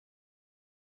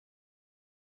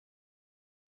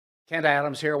Kent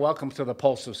Adams here. Welcome to the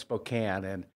Pulse of Spokane.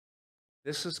 And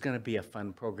this is going to be a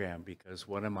fun program because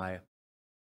one of my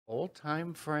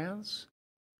old-time friends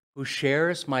who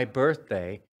shares my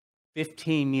birthday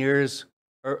 15 years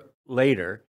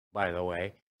later, by the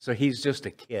way, so he's just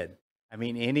a kid. I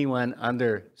mean, anyone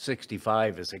under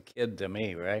 65 is a kid to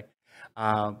me, right?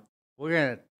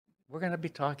 We're gonna be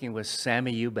talking with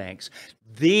Sammy Eubanks.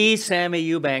 The Sammy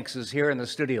Eubanks is here in the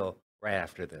studio right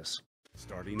after this.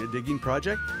 Starting a digging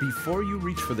project? Before you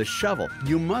reach for the shovel,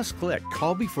 you must click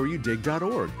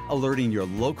callbeforeyoudig.org, alerting your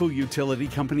local utility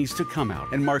companies to come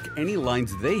out and mark any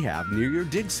lines they have near your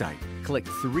dig site. Click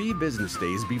 3 business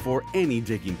days before any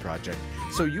digging project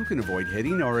so you can avoid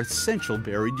hitting our essential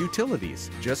buried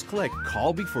utilities. Just click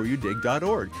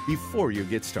callbeforeyoudig.org before you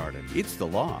get started. It's the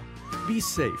law. Be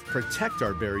safe, protect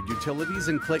our buried utilities,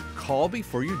 and click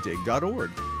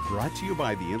callbeforeyoudig.org. Brought to you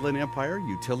by the Inland Empire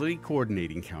Utility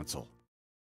Coordinating Council.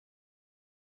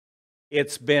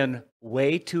 It's been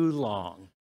way too long,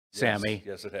 Sammy.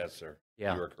 Yes, it has, sir.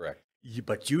 Yeah. You are correct.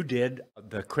 But you did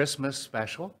the Christmas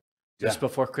special just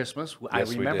before Christmas. I Yes,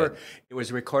 we remember did. it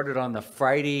was recorded on the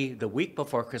Friday, the week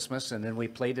before Christmas, and then we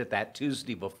played it that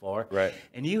Tuesday before. Right.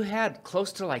 And you had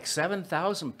close to like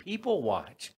 7,000 people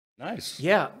watch. Nice.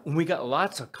 Yeah, and we got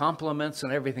lots of compliments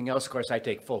and everything else. Of course, I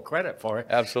take full credit for it.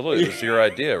 Absolutely. It's your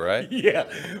idea, right? Yeah,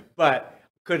 but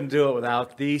couldn't do it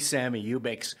without the Sammy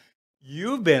Eubanks.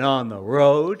 You've been on the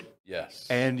road, Yes.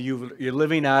 and you're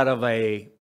living out of a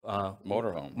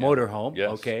Motorhome. yeah. motorhome.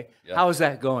 Yes. Okay, Yeah. how is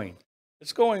that going?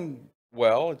 It's going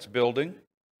well. It's building.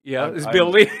 Yeah, I'm- it's I'm-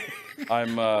 building.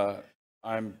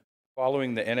 I'm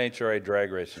following the NHRA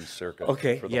drag racing circuit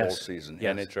Okay, for the whole yes, season.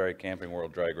 yes. NHRA Camping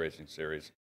World Drag Racing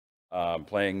Series.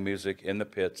 Playing music in the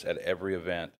pits at every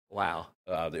event. Wow.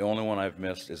 The only one I've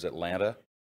missed is Atlanta.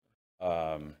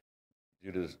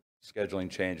 Due to scheduling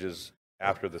changes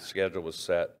after the schedule was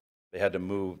set, they had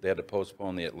to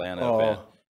postpone the Atlanta event.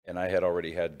 And I had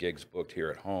already had gigs booked here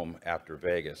at home after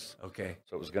Vegas. Okay.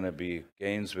 So it was going to be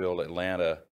Gainesville,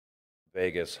 Atlanta,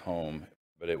 Vegas, home.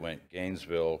 But it went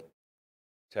Gainesville,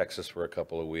 Texas for a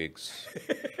couple of weeks,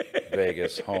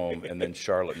 Vegas, home, and then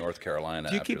Charlotte, North Carolina.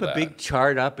 Do you after keep a that. big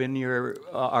chart up in your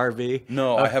RV?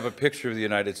 No, I have a picture of the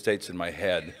United States in my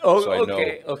head, Oh, so I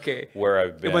okay, know okay. where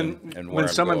I've been When and where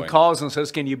I'm someone going. calls and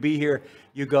says, "Can you be here?"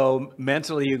 You go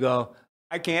mentally. You go,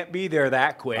 "I can't be there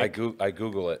that quick." I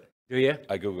Google it. Do you?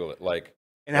 I Google it like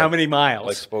And how many miles?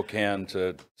 like Spokane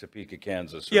to Topeka,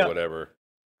 Kansas, or Yeah. whatever,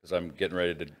 because I'm getting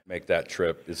ready to make that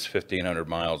trip. It's 1,500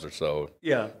 miles or so,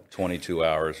 Yeah. 22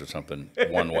 hours or something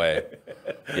one way.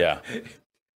 Yeah.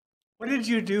 What did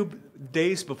you do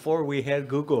days before we had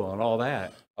Google and all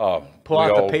that? Pull Pull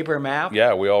out the paper map?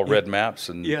 Yeah, we all read maps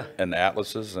and Yeah. and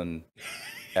atlases and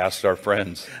asked our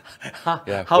friends.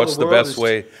 Yeah. How What's the world best is-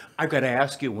 way? I've got to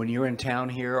ask you, when you're in town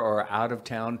here or out of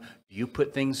town, do you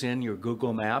put things in your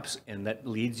Google Maps and that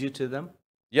leads you to them?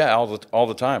 Yeah, all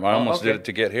the time. I almost okay. did it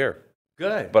to get here.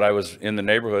 Good. But I was in the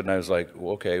neighborhood and I was like,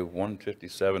 well, okay,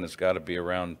 157 has got to be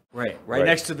around. Right Right.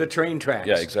 next to the train tracks.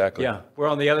 Yeah, exactly. Yeah, we're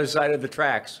on the other side of the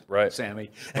tracks, Right.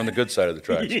 Sammy. On the good side of the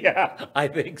tracks. Yeah, I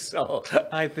think so.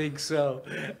 I think so.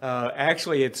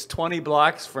 Actually, it's 20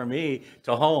 blocks for me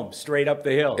to home, straight up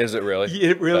the hill. Is it really?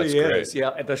 It really That's is. great. Yeah,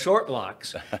 at the short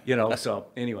blocks, So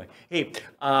anyway, hey,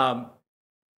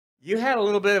 you had a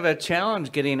little bit of a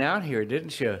challenge getting out here,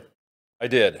 didn't you? I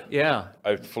did. Yeah,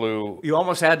 I flew. you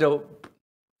almost had to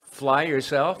fly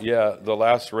yourself. Yeah, the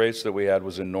last race that we had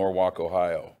was in Norwalk,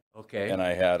 Ohio. Okay. And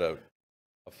I had a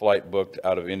flight booked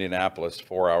out of Indianapolis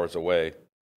 4 hours away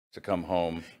to come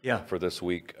home Yeah. for this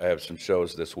week. I have some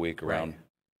shows this week around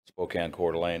Spokane,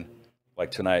 Coeur d'Alene. Like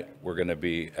tonight, we're going to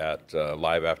be at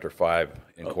Live After 5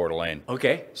 in Coeur d'Alene.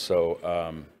 Okay. So,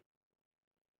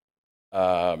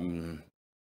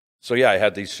 so yeah, I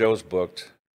had these shows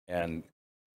booked, and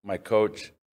my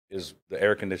coach is the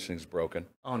air conditioning's broken,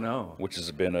 Oh no. which has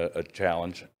been a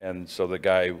challenge. And so the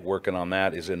guy working on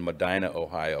that is in Medina,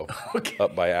 Ohio, Okay.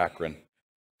 up by Akron,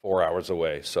 4 hours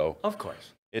away. So Of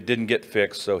course. it didn't get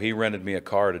fixed. So he rented me a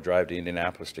car to drive to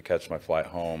Indianapolis to catch my flight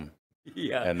home.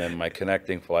 Yeah. And then my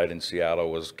connecting flight in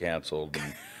Seattle was canceled.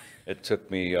 And it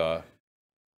took me a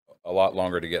lot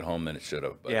longer to get home than it should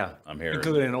have. But Yeah. I'm here.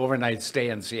 Including an overnight stay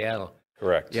in Seattle.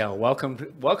 Correct. Yeah,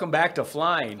 welcome back to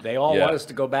flying. They all Yeah. want us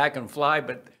to go back and fly,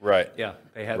 but Right. yeah,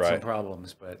 they had some Right.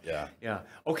 problems. But Yeah. yeah.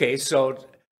 Okay, so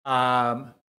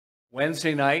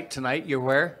Wednesday night, tonight, you're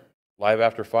where? Live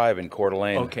After 5 in Coeur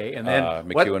d'Alene. Okay, and then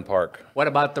McEwen Park. What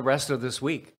about the rest of this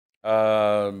week?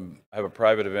 I have a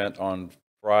private event on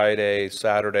Friday,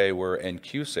 Saturday. We're in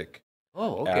Cusick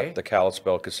Oh, okay. at the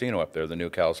Kalispell Casino up there, the new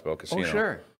Kalispell Casino. Oh,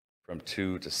 sure. From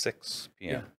 2 to 6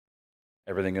 p.m.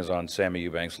 Everything is on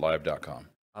SammyEubanksLive.com,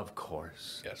 Of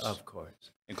course. Yes. Of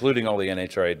course. including all the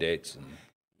NHRA dates and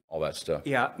all that stuff.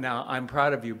 Yeah. Now I'm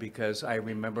proud of you because I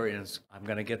remember, I'm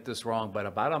going to get this wrong, but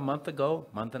about a month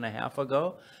and a half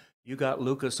ago, you got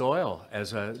Lucas Oil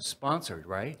as a sponsored,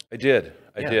 right? I did.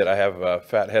 I Yeah. did. I have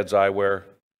Fatheads Eyewear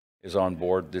is on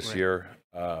board this Right. year,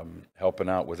 helping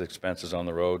out with expenses on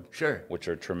the road, Sure. which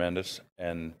are tremendous.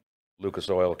 And Lucas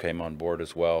Oil came on board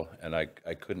as well, and I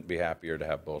couldn't be happier to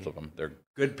have both of them. They're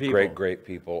Good people. great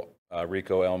people.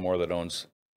 Rico Elmore that owns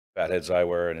Fatheads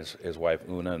Eyewear and his wife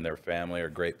Una and their family are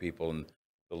great people, and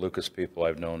the Lucas people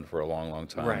I've known for a long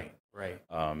time. Right. Right.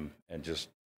 And just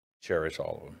cherish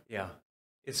all of them. Yeah.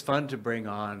 It's fun to bring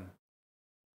on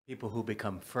people who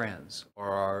become friends or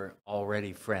are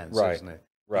already friends, Right. isn't it?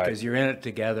 Right. Because you're in it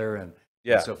together and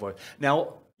Yeah. so forth.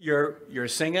 Now you're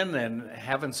singing and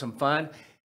having some fun,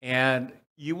 and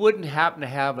you wouldn't happen to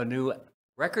have a new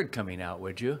record coming out,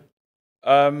 would you?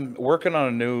 Working on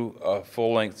a new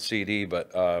full-length CD,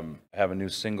 but have a new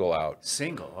single out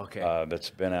Single, okay. that's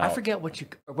been out. I forget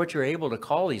what you're able to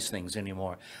call these things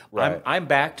anymore. Right. I'm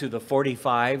back to the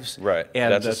 45s. Right.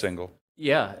 And That's the, a single.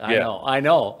 Yeah, I Yeah. know. I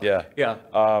know. Yeah. Yeah.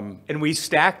 And we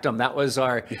stacked them. That was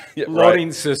our Yeah, loading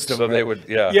right. system. So they right? would,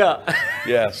 yeah. Yeah.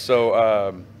 Yeah.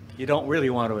 So You don't really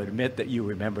want to admit that you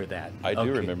remember that. I do Okay.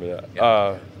 remember that.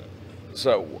 Yeah.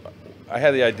 So I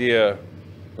had the idea.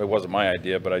 It wasn't my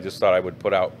idea, but I just thought I would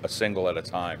put out a single at a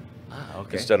time Ah,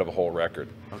 okay. instead of a whole record.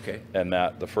 Okay. And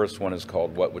that the first one is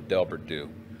called "What Would Delbert Do?"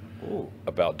 Ooh.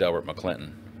 about Delbert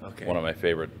McClinton, Okay. one of my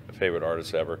favorite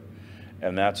artists ever,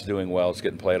 and that's doing well. It's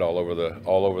getting played all over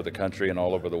the country and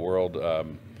all over the world.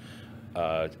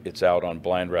 It's out on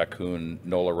Blind Raccoon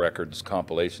NOLA Records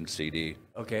compilation CD.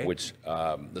 Okay. Which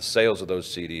the sales of those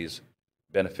CDs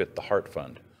benefit the Heart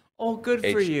Fund. Oh, good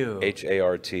for you.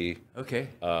 HART Okay.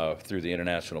 through the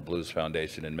International Blues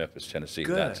Foundation in Memphis, Tennessee.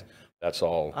 Good. That's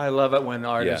all. I love it when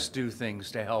artists do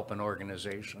things to help an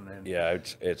organization. And Yeah,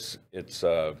 it's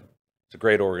a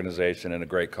great organization and a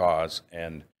great cause,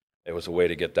 and it was a way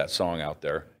to get that song out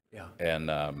there. Yeah.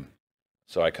 And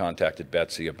so I contacted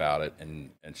Betsy about it, and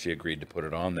she agreed to put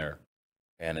it on there.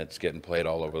 And it's getting played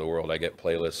all over the world. I get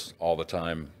playlists all the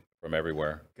time from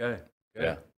everywhere. Good. Good.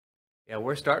 Yeah. Yeah,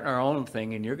 we're starting our own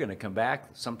thing, and you're going to come back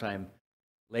sometime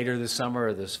later this summer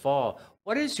or this fall.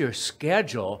 What is your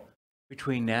schedule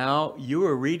between now? You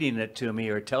were reading it to me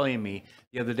or telling me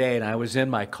the other day, and I was in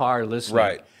my car listening.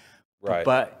 Right. Right.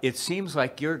 But it seems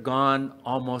like you're gone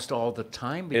almost all the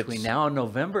time between It's- now and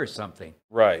November or something.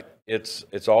 Right. It's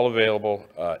all available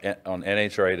on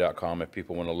NHRA.com if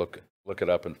people want to look it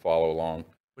up and follow along.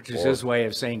 Which is Or- his way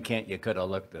of saying, can't you could have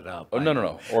looked it up? Oh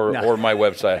no. Or No. or my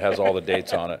website has all the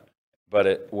dates on it.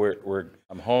 But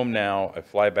I'm home now. I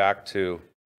fly back to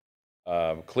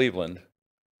Cleveland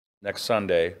next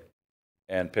Sunday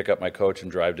and pick up my coach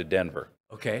and drive to Denver.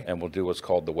 Okay. And we'll do what's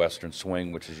called the Western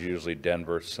Swing, which is usually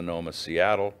Denver, Sonoma,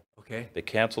 Seattle. Okay. They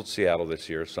canceled Seattle this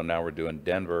year, so now we're doing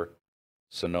Denver,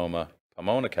 Sonoma,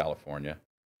 Pomona, California.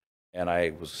 And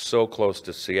I was so close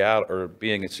to Seattle, or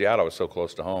being in Seattle, I was so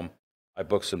close to home. I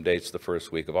booked some dates the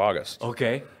first week of August.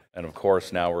 Okay. And of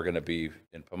course, now we're going to be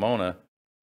in Pomona,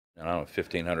 I don't know,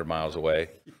 1,500 miles away.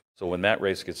 So when that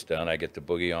race gets done, I get to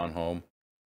boogie on home,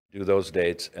 do those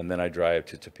dates, and then I drive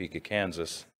to Topeka,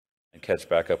 Kansas, and catch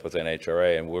back up with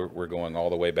NHRA. And we're going all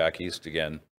the way back east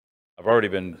again. I've already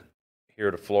been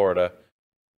here to Florida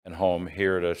and home,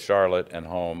 here to Charlotte and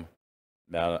home.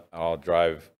 Now I'll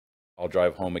drive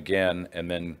home again, and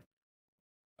then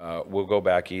we'll go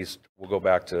back east. We'll go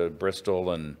back to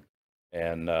Bristol and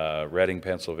Reading,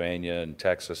 Pennsylvania, and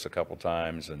Texas a couple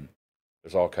times, and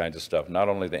there's all kinds of stuff. Not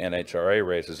only the NHRA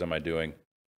races am I doing,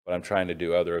 but I'm trying to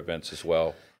do other events as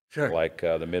well. Sure. Like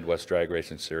the Midwest Drag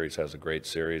Racing Series has a great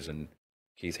series, and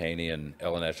Keith Haney and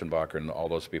Ellen Eschenbacher and all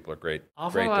those people are great.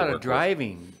 Awful great to lot work of with.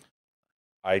 driving.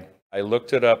 I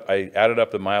looked it up. I added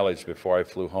up the mileage before I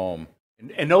flew home.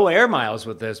 And no air miles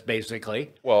with this,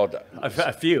 basically. Well,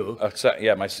 A few.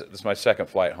 yeah, this is my second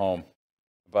flight home,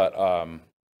 but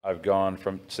I've gone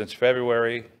since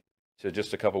February to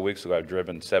just a couple weeks ago. I've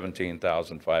driven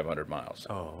 17,500 miles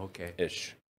Oh, okay.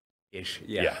 ish. Ish.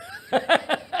 Yeah.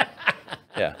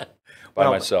 Yeah, by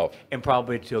Well, myself. And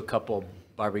probably to a couple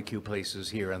barbecue places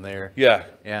here and there. Yeah,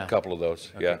 Yeah. a couple of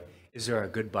those. Yeah, Is there a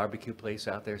good barbecue place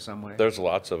out there somewhere? there's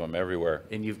lots of them everywhere.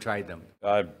 And you've tried them?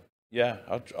 Yeah,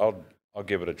 I'll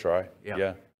give it a try. Yeah.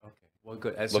 Yeah. Okay. Well,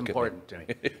 good. That's Look at me. important to me.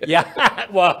 Yeah.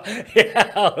 Well,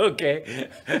 yeah. Okay.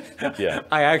 Yeah.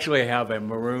 I actually have a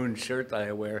maroon shirt that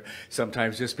I wear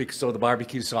sometimes just because so the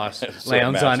barbecue sauce So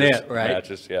lands on matches- it, right?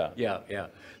 Matches, yeah. Yeah. Yeah.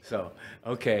 So,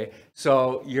 okay.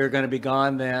 So you're going to be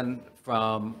gone then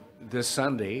from this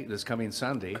Sunday, this coming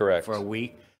Sunday. Correct. For a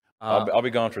week. I'll be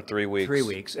gone for 3 weeks. 3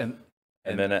 weeks. And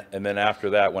then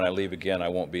after that, when I leave again, I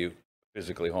won't be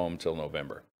physically home till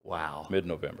November. Wow.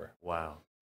 Mid-November. Wow.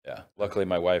 Yeah. Luckily,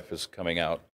 my wife is coming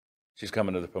out. She's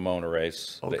coming to the Pomona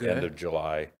race the end of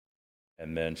July,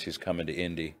 and then she's coming to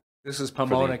Indy. This is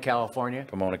Pomona, California?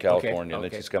 Pomona, California. And Okay.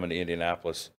 then she's coming to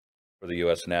Indianapolis for the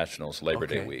U.S. Nationals Labor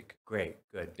Day Okay. week. Great.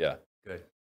 Good. Yeah. Good.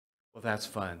 Well, that's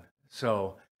fun.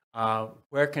 So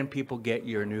where can people get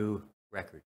your new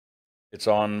record? It's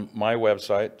on my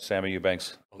website,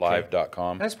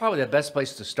 SammyEubanksLive.com. That's probably the best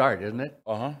place to start, isn't it?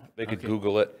 They could Okay.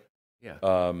 Google it. Yeah.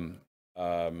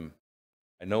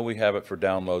 I know we have it for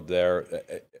download there.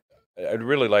 I'd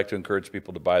really like to encourage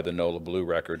people to buy the NOLA Blue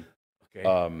record. Okay.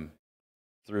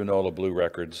 Through NOLA Blue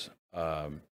Records.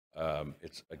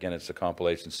 It's a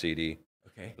compilation CD.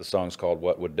 Okay. The song's called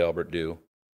 "What Would Delbert Do,"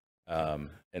 and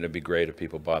it'd be great if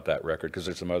people bought that record because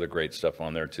there's some other great stuff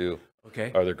on there too.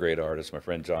 Okay. Other great artists, my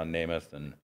friend John Namath,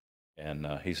 and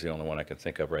he's the only one I can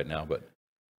think of right now. But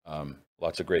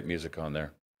lots of great music on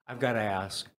there. I've got to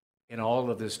ask, in all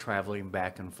of this traveling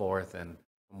back and forth and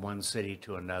from one city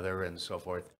to another and so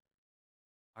forth,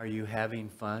 are you having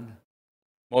fun?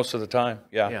 Most of the time,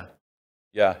 yeah. Yeah.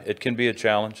 Yeah, it can be a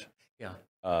challenge. Yeah.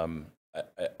 I've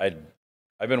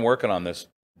been working on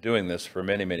doing this for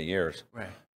many, many years. Right.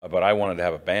 But I wanted to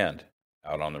have a band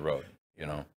out on the road, you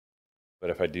know. But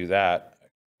if I do that,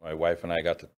 my wife and I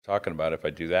got to talking about it. If I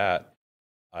do that,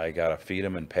 I got to feed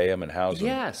them and pay them and house them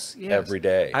Yes. every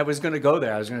day. I was going to go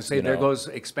there. I was going to say, You there know. goes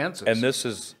expenses. And this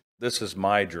is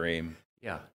my dream,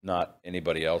 Yeah. not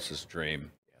anybody else's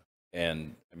dream.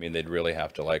 And I mean, they'd really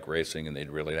have to like racing, and they'd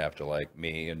really have to like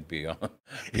me and be on,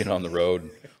 on the road.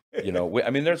 You know,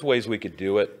 there's ways we could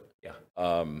do it. Yeah.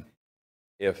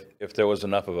 If there was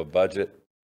enough of a budget,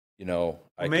 you know,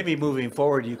 Well, maybe moving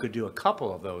forward, you could do a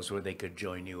couple of those where they could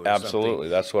join you. Or absolutely. Something.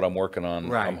 That's what I'm working on.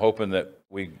 Right. I'm hoping that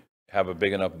we have a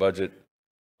big enough budget.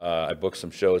 I booked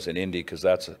some shows in Indy because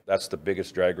that's the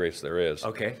biggest drag race there is.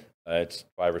 Okay. It's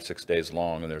 5 or 6 days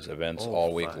long, and there's events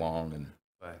all week fun. long, and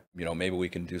Right. maybe we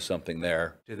can do something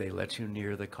there. Do they let you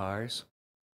near the cars?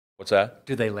 What's that?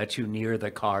 Do they let you near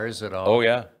the cars at all? Oh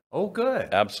yeah, Oh,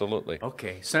 good. absolutely.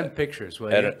 Okay. Send pictures,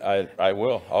 will At you? I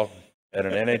will. At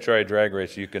an NHRA drag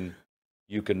race, you can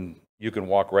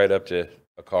walk right up to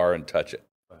a car and touch it.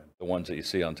 Fun. The ones that you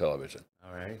see on television.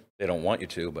 All right. They don't want you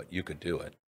to, but you could do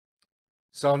it.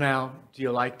 So now, do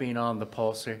you like being on the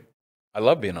Pulsar? I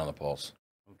love being on the Pulse.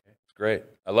 Okay. It's great.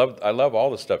 I love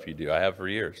all the stuff you do. I have for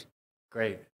years.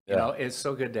 Great. Yeah. It's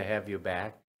so good to have you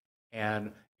back.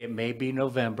 And it may be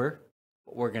November,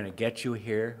 but we're going to get you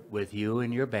here with you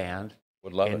and your band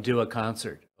Would love and it. do a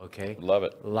concert, okay? Would love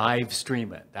it. Live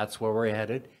stream it. That's where we're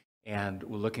headed, and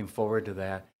we're looking forward to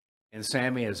that. And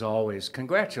Sammy, as always,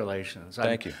 congratulations.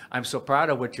 Thank you. I'm so proud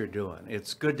of what you're doing.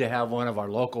 It's good to have one of our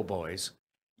local boys,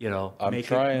 I'm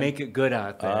trying. make it good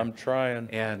out there. I'm trying.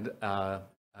 And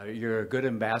you're a good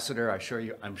ambassador.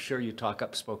 I'm sure you talk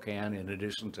up Spokane in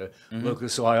addition to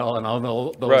Lucas Oil and all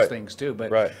those Right. things too.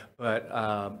 But Right.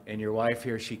 And your wife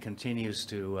here, she continues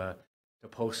to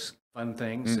post fun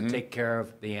things and take care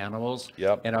of the animals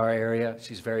Yep. in our area.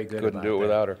 She's very good. Couldn't about do it that.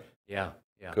 without her. Yeah,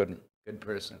 yeah. Couldn't. Good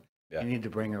person. Yeah. You need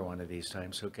to bring her one of these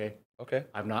times, okay? Okay.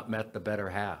 I've not met the better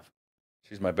half.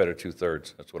 She's my better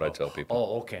 2/3. That's what I tell people.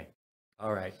 Oh, okay.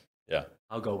 All right. Yeah.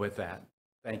 I'll go with that.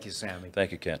 Thank you, Sammy.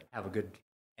 Thank you, Kent. Have a good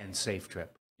and safe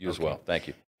trip. You as Okay. well. Thank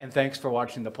you. And thanks for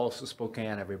watching the Pulse of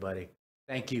Spokane, everybody.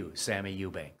 Thank you, Sammy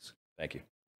Eubanks. Thank you.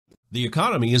 The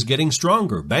economy is getting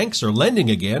stronger. Banks are lending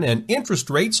again, and interest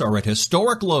rates are at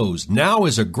historic lows. Now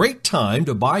is a great time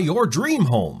to buy your dream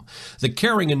home. The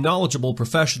caring and knowledgeable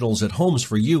professionals at Homes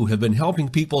for You have been helping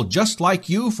people just like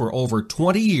you for over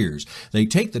 20 years. They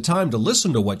take the time to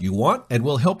listen to what you want and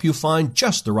will help you find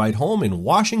just the right home in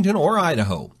Washington or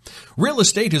Idaho. Real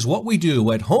estate is what we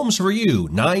do at Homes for You,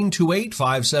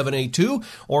 928-5782,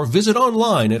 or visit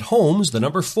online at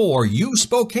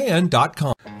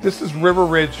homes4uspokane.com. This is River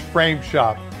Ridge Frame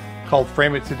Shop, called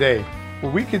Frame It Today,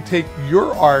 where we can take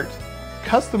your art,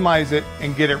 customize it,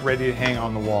 and get it ready to hang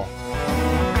on the wall.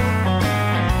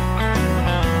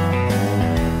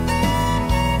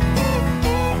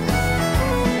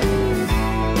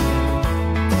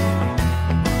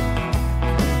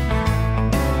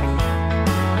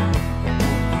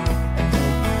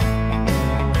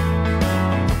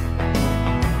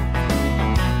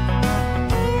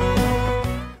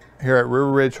 Here at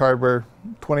River Ridge Hardware,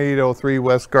 2803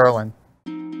 West Garland.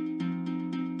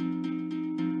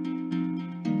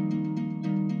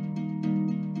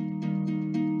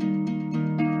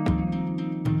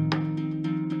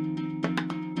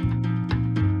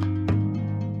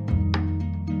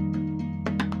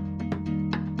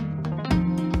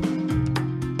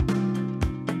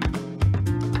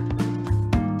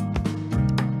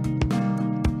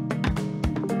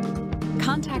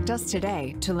 Contact us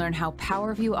today to learn how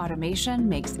PowerView automation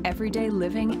makes everyday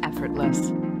living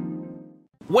effortless.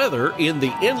 Weather in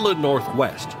the inland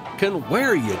Northwest can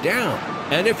wear you down.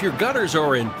 And if your gutters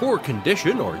are in poor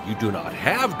condition or you do not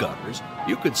have gutters,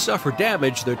 you could suffer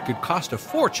damage that could cost a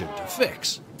fortune to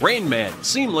fix. Rainman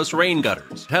Seamless Rain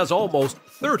Gutters has almost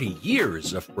 30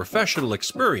 years of professional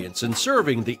experience in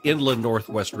serving the inland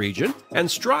Northwest region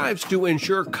and strives to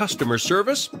ensure customer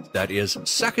service that is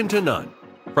second to none,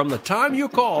 from the time you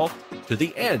call to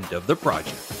the end of the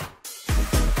project.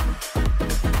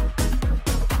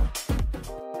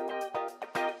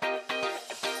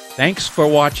 Thanks for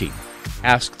watching.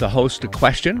 Ask the host a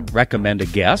question, recommend a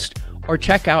guest, or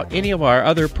check out any of our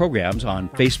other programs on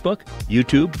Facebook,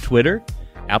 YouTube, Twitter,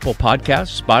 Apple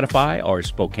Podcasts, Spotify, or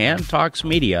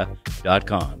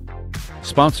SpokaneTalksMedia.com.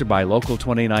 Sponsored by Local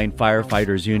 29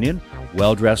 Firefighters Union,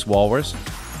 Well Dressed Walrus,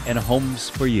 and Homes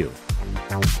for You.